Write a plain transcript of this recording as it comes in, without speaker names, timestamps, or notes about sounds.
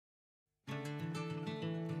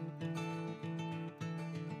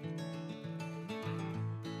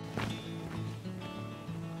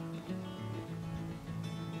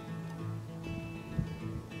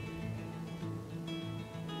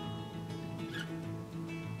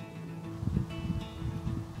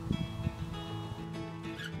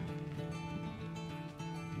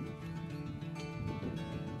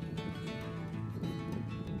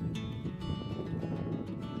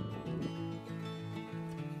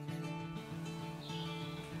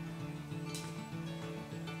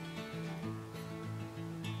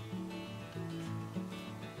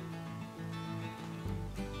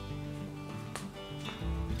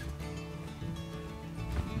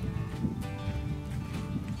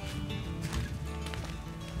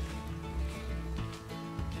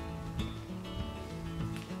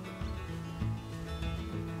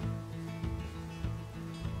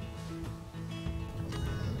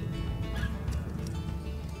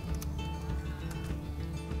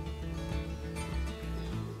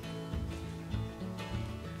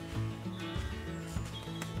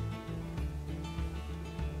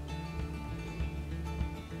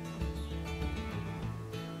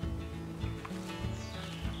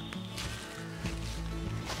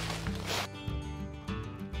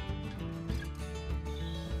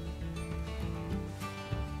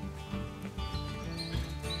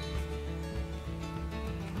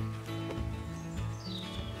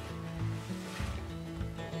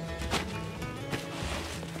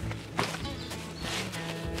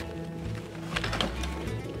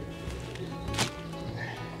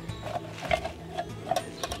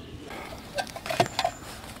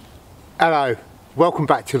Hello, welcome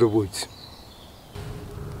back to the woods.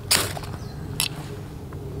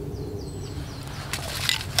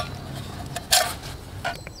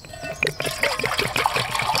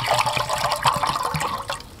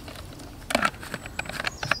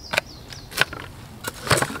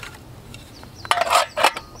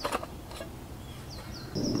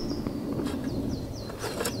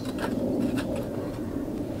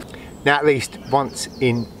 Now, at least once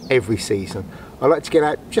in every season, I like to get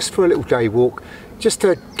out just for a little day walk, just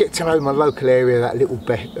to get to know my local area that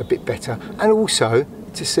a bit better, and also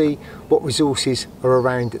to see what resources are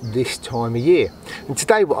around this time of year. And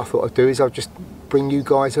today what I thought I'd do is I'll just bring you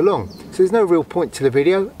guys along. So there's no real point to the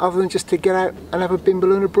video other than just to get out and have a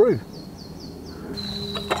bimble and a brew.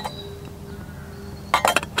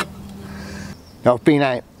 Now, I've been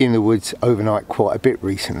out in the woods overnight quite a bit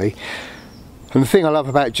recently. And the thing I love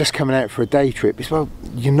about just coming out for a day trip is, well,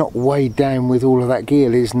 you're not weighed down with all of that gear.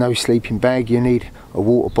 There's no sleeping bag. You need a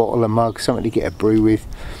water bottle, a mug, something to get a brew with,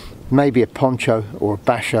 maybe a poncho or a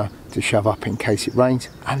basher to shove up in case it rains,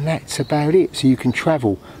 and that's about it. So you can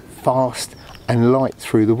travel fast and light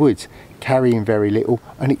through the woods, carrying very little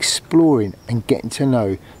and exploring and getting to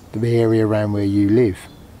know the area around where you live.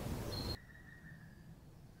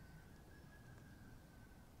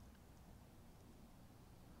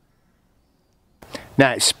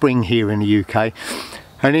 Now it's spring here in the UK,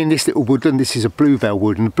 and in this little woodland, this is a bluebell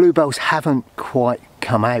wood, and the bluebells haven't quite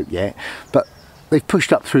come out yet, but they've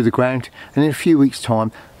pushed up through the ground, and in a few weeks'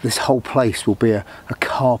 time this whole place will be a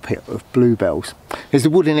carpet of bluebells. There's the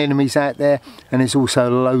wood anemones out there, and there's also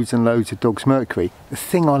loads and loads of dog's mercury. The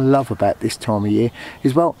thing I love about this time of year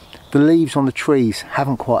is, well, the leaves on the trees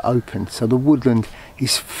haven't quite opened, so the woodland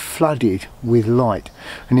is flooded with light,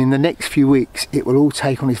 and in the next few weeks it will all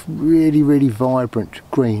take on this really vibrant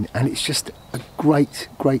green, and it's just a great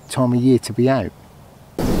time of year to be out.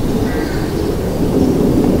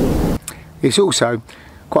 It's also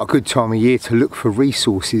quite a good time of year to look for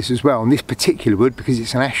resources as well. And this particular wood, because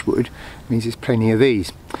it's an ash wood, means there's plenty of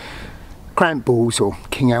these. Cramp balls, or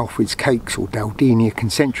King Alfred's cakes, or Daldinia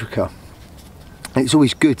concentrica. And it's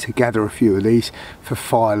always good to gather a few of these for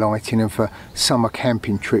fire lighting and for summer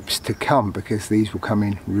camping trips to come, because these will come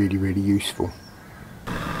in really useful.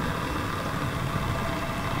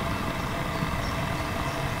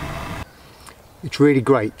 It's really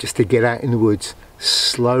great just to get out in the woods,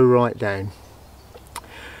 slow right down,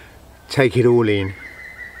 take it all in,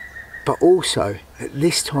 but also at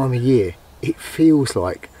this time of year it feels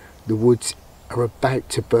like the woods are about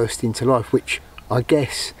to burst into life, which I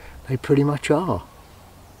guess they pretty much are.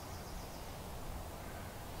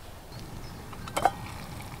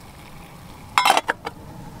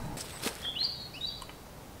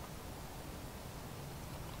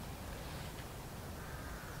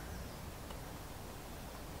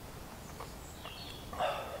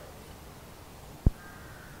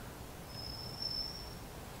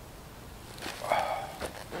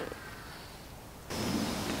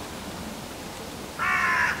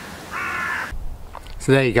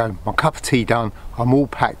 So there you go, my cup of tea done, I'm all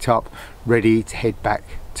packed up, ready to head back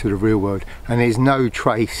to the real world, and there's no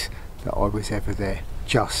trace that I was ever there,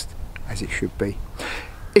 just as it should be.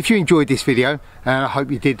 If you enjoyed this video, and I hope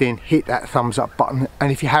you did, then hit that thumbs up button,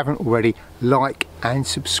 and if you haven't already, like and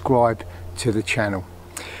subscribe to the channel.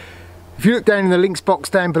 If you look down in the links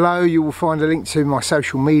box down below, you will find a link to my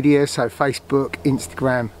social media, so Facebook,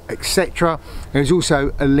 Instagram, etc. There's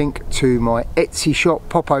also a link to my Etsy shop.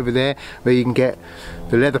 Pop over there where you can get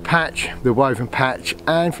the leather patch, the woven patch,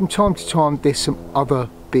 and from time to time there's some other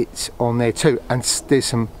bits on there too, and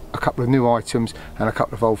there's a couple of new items and a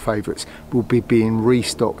couple of old favourites will be being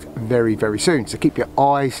restocked very soon, so keep your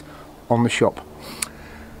eyes on the shop.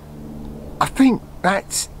 I think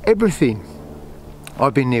that's everything.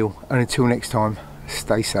 I've been Neil, and until next time,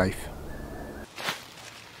 stay safe.